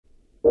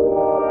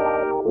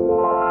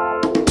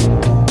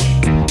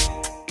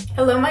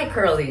Hello, my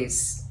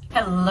curlies.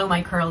 Hello,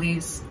 my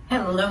curlies.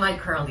 Hello, my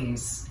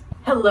curlies.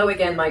 Hello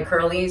again, my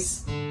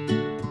curlies.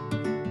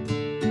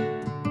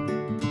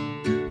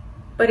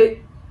 But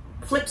it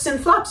flips and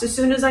flops as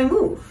soon as I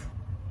move.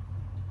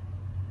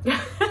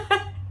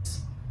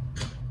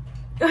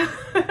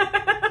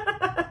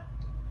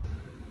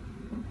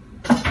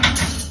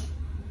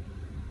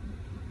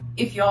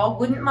 If y'all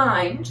wouldn't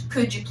mind,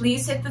 could you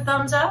please hit the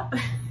thumbs up?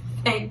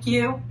 Thank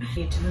you.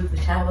 Need to move the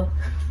towel.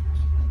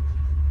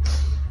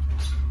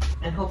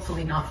 And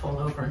hopefully not fall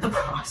over in the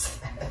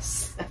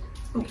process.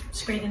 Ooh,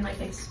 sprayed in my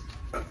face.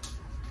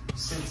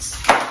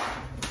 Since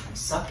I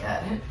suck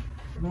at it.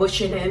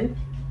 Mush it in.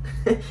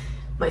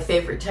 My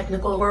favorite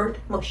technical word,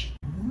 mush.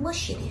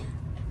 Mush it in.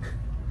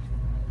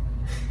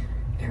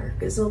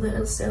 Erica's a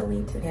little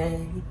silly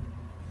today.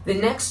 The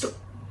next,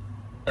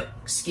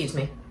 excuse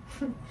me.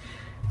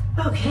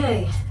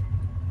 Okay.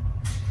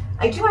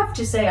 I do have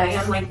to say I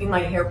am liking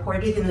my hair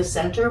ported in the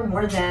center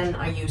more than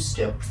I used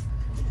to.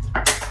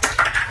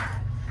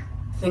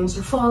 Things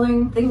are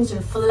falling, things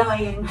are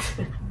flying.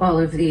 All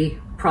of the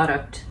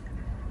product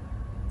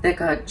that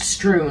got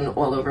strewn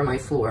all over my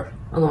floor,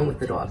 along with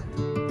the dog.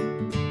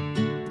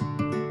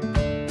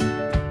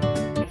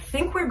 I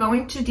think we're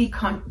going to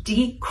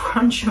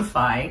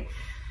decrunchify,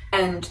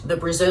 and the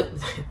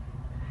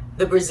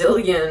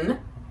Brazilian,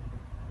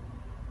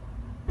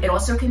 it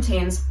also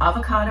contains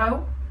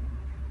avocado.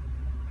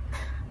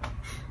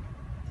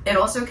 It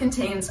also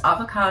contains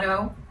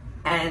avocado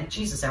and,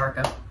 Jesus,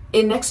 Erica.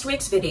 In next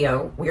week's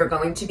video, we are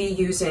going to be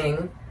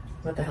using,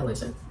 what the hell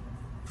is it?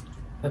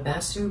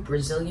 Babasu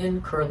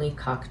Brazilian Curly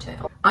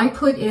Cocktail. I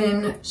put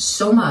in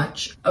so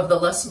much of the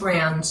Les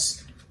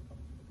Brands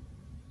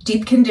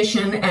Deep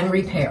Condition and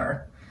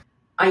Repair.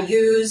 I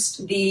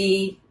used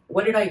the,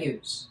 what did I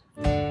use?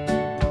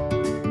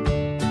 Can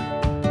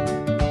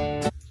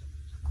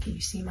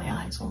you see my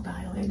eyes all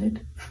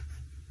dilated?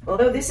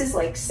 Although this is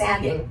like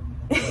sagging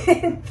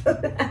in the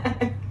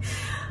back.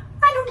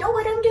 I don't know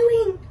what I'm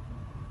doing.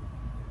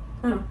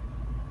 Oh,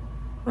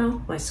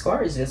 well, my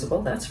scar is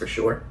visible, that's for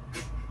sure.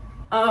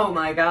 Oh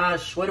my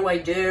gosh, what do I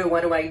do?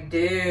 What do I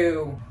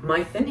do?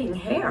 My thinning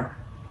hair.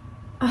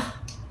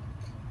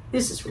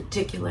 This is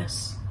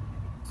ridiculous.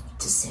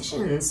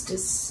 Decisions.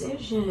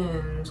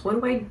 What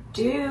do I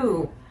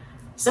do?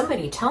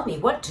 Somebody tell me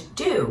what to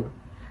do.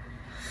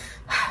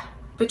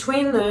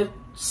 Between the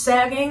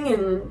sagging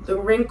and the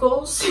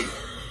wrinkles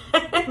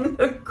and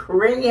the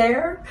gray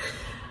hair,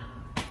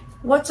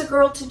 what's a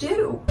girl to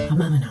do?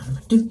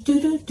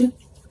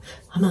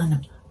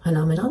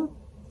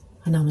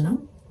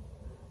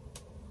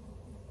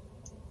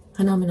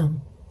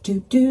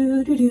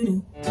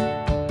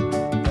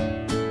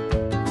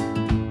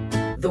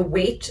 The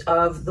weight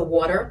of the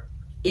water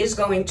is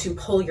going to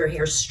pull your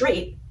hair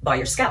straight by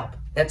your scalp.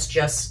 That's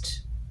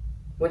just,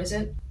 what is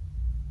it?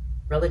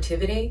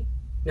 Relativity?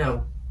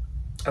 No.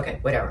 Okay,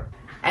 whatever.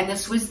 And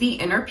this was the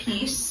Inner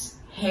Peace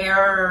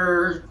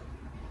hair,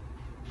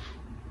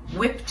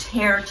 whipped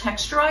hair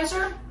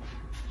texturizer.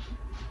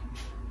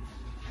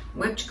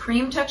 Whipped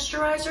cream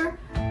texturizer.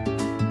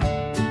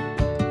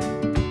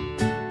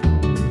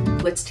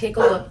 Let's take a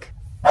look.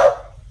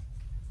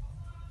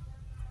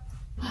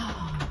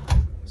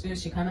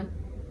 Zeus, you coming?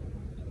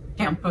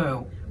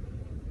 Shampoo.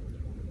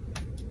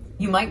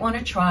 You might want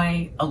to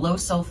try a low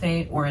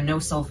sulfate or a no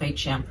sulfate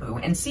shampoo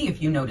and see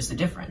if you notice a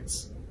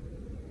difference.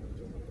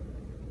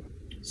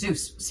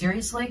 Zeus,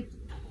 seriously?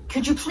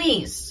 Could you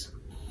please?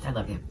 I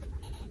love you.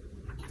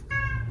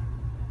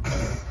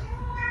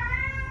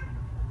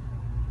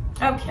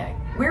 Okay,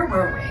 where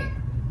were we?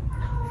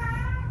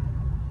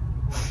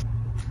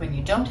 When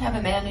you don't have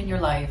a man in your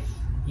life,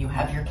 you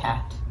have your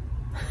cat.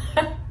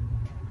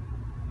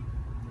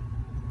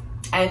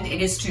 And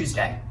it is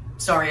Tuesday.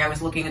 Sorry, I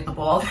was looking at the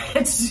ball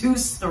that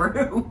Zeus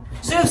threw.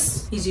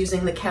 Zeus! He's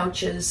using the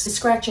couches to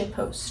scratch and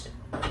post.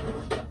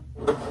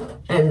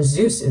 And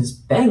Zeus is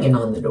banging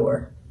on the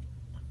door.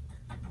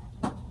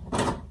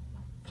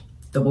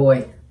 The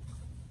boy.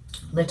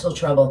 Little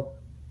trouble.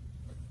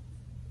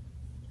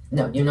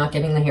 No, you're not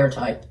getting the hair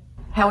tied.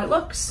 How it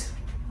looks.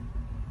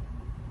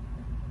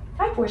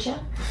 Hi,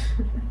 Portia.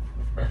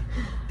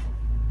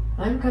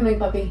 I'm coming,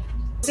 puppy.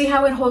 See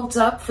how it holds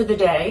up for the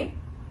day?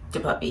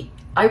 To puppy.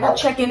 I will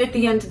check in at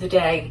the end of the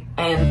day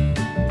and...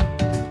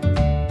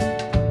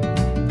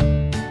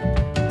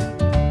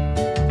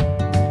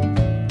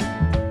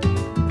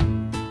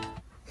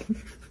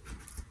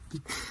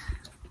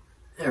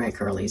 All right,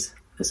 Curlies.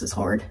 This is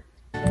hard.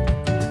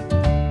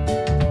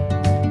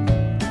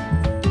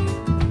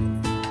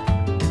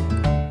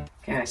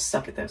 Okay, I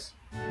suck at this.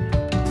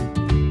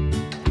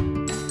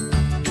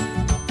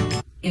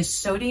 Is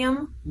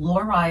sodium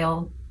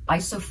lauryl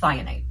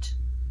isopthionate,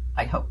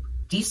 I hope.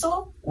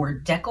 Diesel or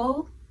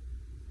decyl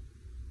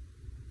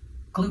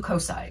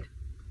glucoside.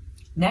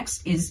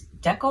 Next is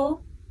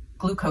decyl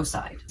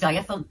glucoside.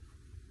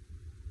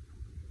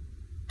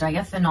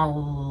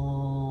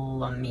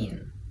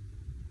 Diethanolamine.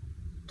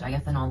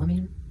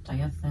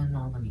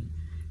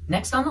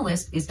 Next on the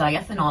list is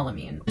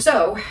diethanolamine.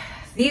 So,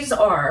 These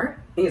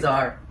are,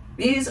 wow,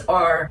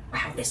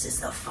 this is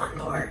the fun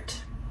part.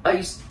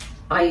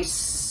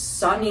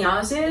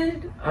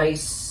 Isoniazid,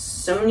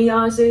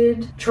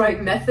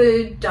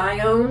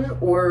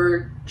 trimethyldione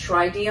or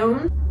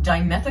tridione,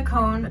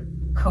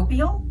 dimethicone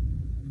copoil,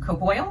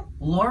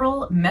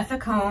 lauryl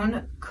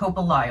methicone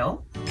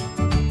copolyl.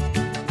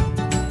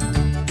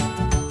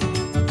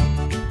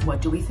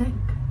 What do we think?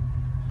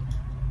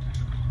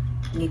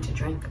 Need to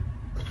drink.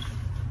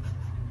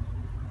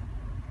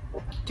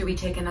 Do we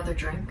take another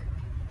drink?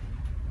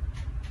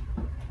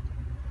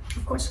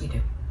 Of course we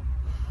do.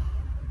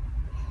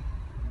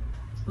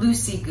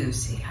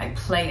 Loosey-goosey, I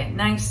play it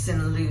nice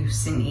and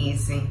loose and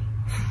easy.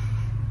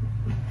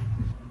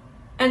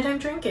 And I'm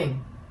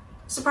drinking.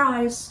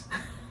 Surprise!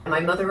 My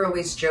mother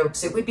always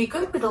jokes, it would be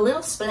good with a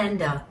little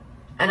Splenda.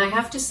 And I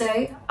have to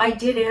say, I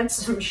did add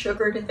some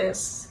sugar to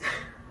this.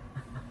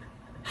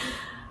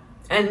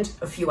 And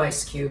a few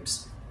ice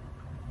cubes.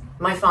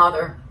 My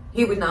father,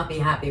 he would not be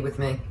happy with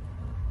me.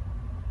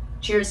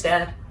 Cheers,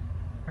 Dad.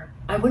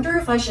 I wonder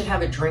if I should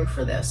have a drink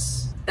for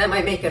this. That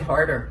might make it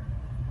harder.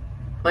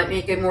 Might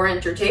make it more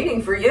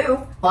entertaining for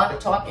you. A lot of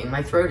talking,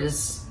 my throat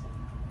is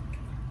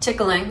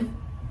tickling,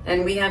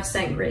 and we have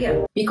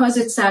sangria. Because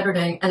it's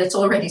Saturday and it's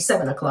already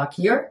 7 o'clock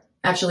here,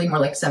 actually more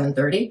like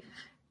 7:30.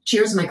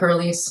 Cheers, my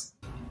Curlies.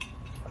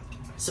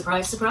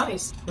 Surprise,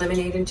 surprise.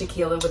 Lemonade and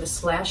tequila with a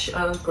splash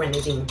of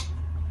grenadine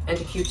and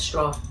a cute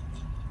straw.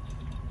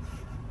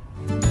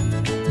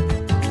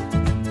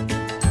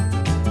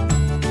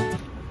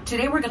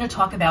 Today we're going to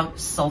talk about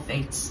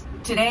sulfates.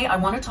 Today I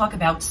want to talk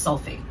about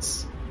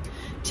sulfates.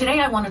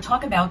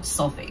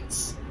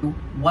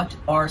 What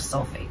are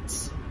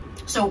sulfates?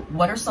 So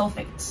what are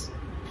sulfates?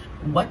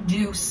 What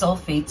do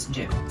sulfates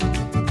do?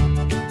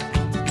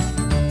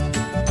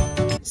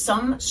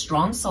 Some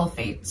strong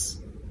sulfates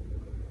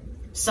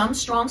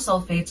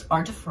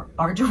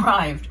are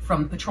derived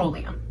from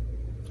petroleum.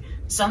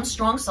 Some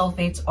strong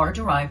sulfates are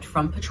derived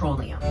from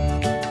petroleum.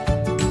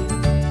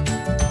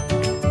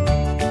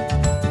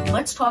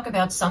 Let's talk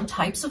about some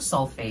types of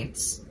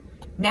sulfates.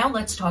 Now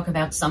let's talk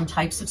about some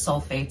types of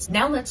sulfates.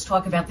 Now let's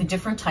talk about the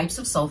different types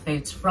of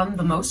sulfates from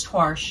the most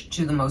harsh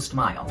to the most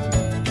mild.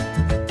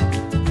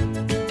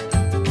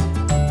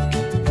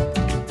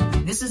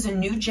 This is a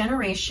new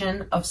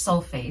generation of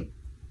sulfate.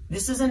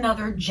 This is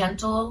another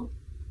gentle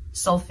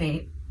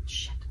sulfate.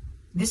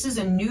 This is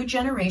a new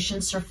generation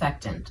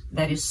surfactant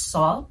that is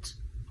salt.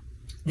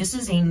 This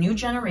is a new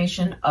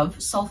generation of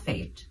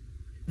sulfate.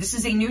 This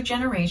is a new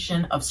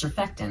generation of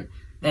surfactant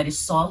that is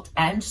salt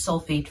and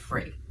sulfate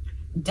free.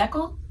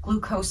 Decyl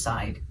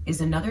glucoside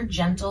is another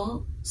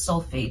gentle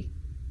sulfate.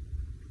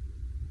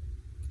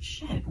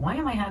 Is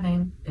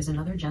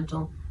another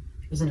gentle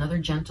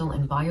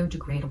and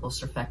biodegradable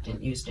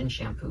surfactant used in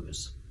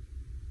shampoos.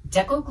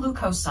 Decyl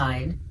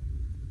glucoside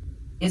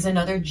is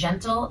another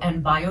gentle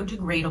and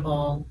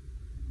biodegradable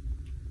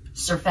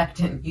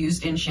surfactant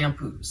used in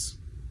shampoos.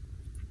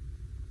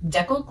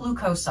 Decyl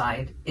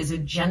glucoside is a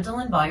gentle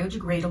and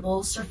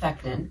biodegradable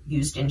surfactant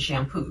used in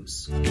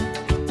shampoos.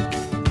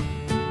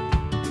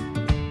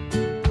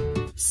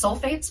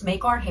 Sulfates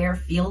make our hair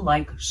feel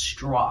like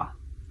straw.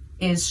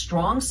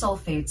 Strong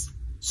sulfates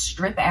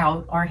strip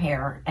out our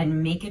hair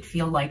and make it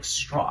feel like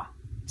straw.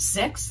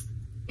 Sixth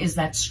is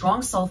that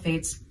strong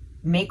sulfates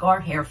make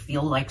our hair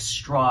feel like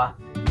straw.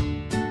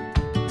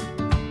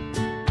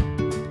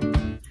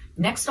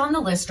 Next on the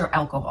list are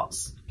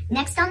alcohols.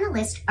 Next on the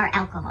list are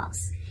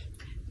alcohols.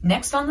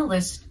 Next on the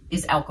list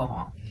is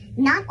alcohol.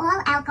 Not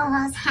all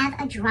alcohols have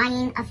a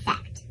drying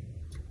effect.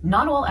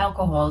 Not all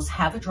alcohols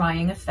have a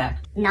drying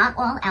effect. Not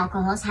all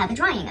alcohols have a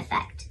drying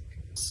effect.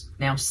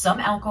 Now, some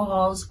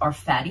alcohols are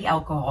fatty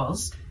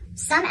alcohols.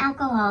 Some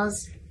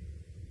alcohols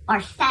are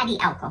fatty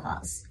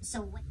alcohols.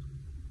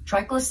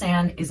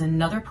 Triclosan is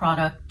another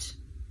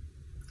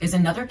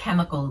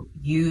chemical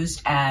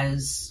used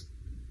as...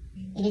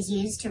 It is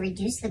used to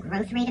reduce the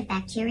growth rate of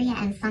bacteria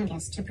and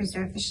fungus to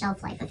preserve the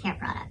shelf life of hair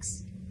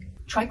products.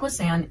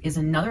 Triclosan is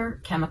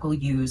another chemical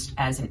used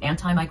as an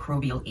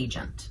antimicrobial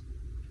agent.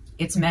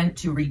 It's meant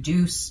to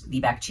reduce the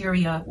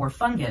bacteria or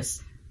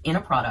fungus in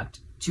a product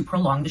to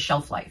prolong the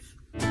shelf life.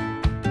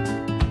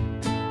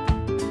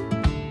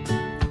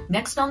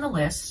 Next on the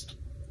list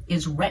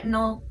is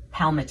retinol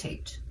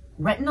palmitate.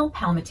 Retinol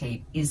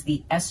palmitate is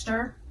the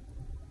ester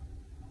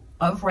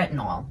of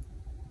retinol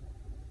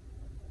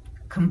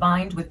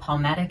combined with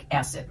palmitic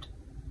acid.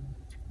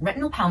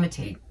 Retinol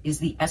palmitate is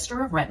the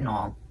ester of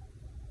retinol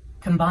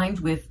combined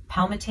with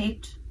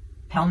palmitic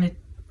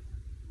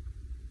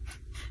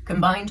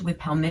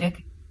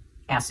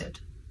acid.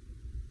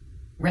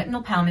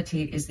 Retinol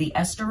palmitate is the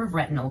ester of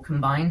retinol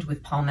combined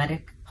with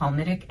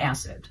palmitic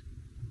acid.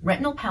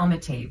 Retinol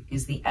palmitate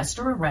is the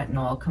ester of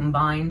retinol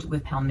combined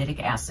with palmitic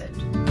acid.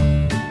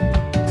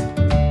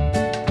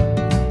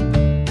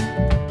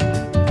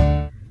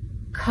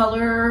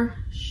 Color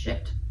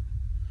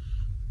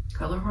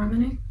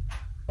harmony?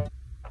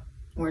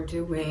 Or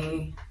do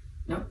we,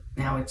 nope,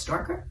 now it's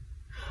darker.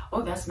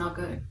 Oh, that's not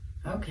good.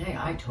 Okay,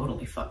 I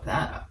totally fucked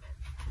that up.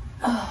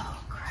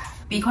 Oh, crap.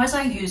 Because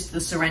I used the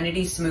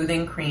Serenity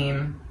Smoothing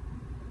Cream,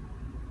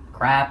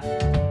 crap.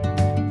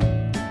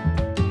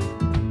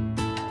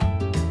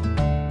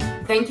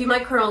 Thank you, my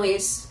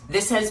curlies.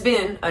 This has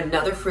been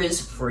another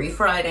Frizz-Free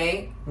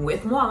Friday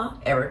with moi,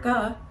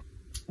 Erica.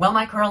 Well,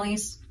 my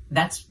curlies,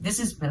 this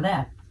has been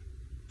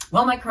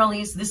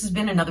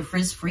another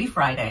Frizz-Free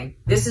Friday.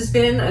 This has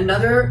been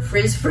another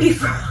Frizz-Free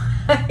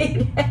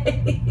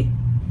Friday.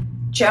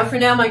 Ciao for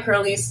now, my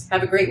curlies.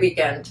 Have a great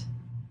weekend.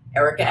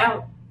 Erica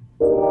out.